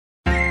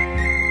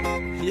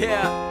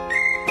Yeah,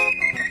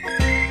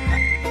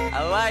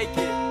 I like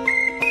it.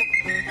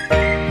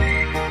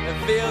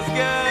 It feels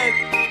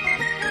good.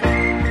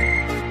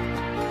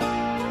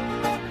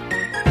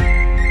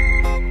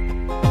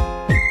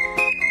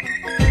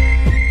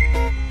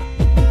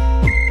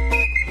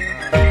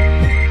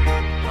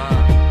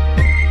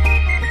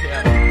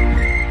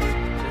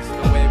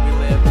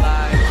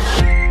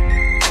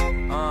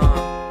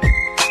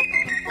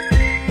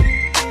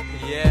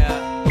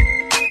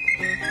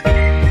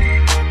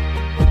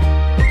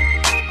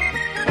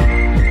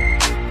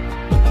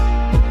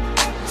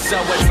 So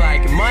it's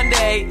like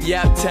Monday,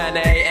 yep, 10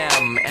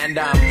 a.m. And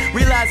I'm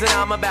realizing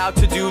I'm about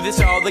to do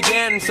this all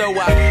again. So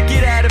I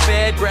get out of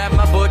bed, grab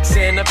my books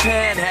and a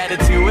pen,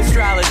 headed to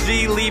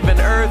astrology, leaving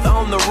Earth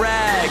on the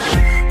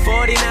rag.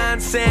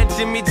 49-cent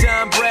Jimmy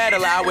John bread,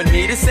 allowing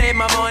me to save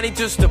my money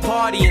just to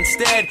party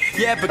instead.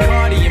 Yeah,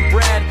 Bacardi and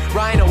bread,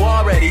 Rhino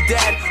already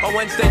dead. On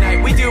Wednesday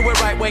night we do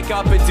it right, wake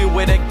up and do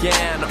it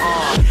again.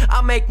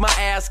 I make my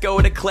ass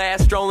go to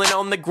class, strolling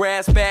on the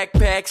grass,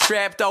 backpack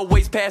strapped,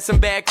 always passing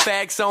back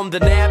facts on the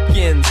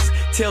napkins,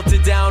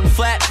 tilted down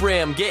flat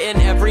brim,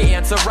 getting every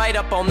answer right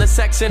up on the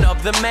section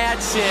of the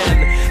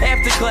matchin'.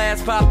 After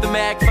class, pop the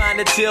Mac, find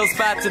a chill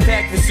spot to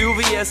pack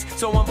Vesuvius,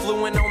 so I'm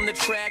fluent on the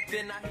track,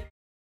 then I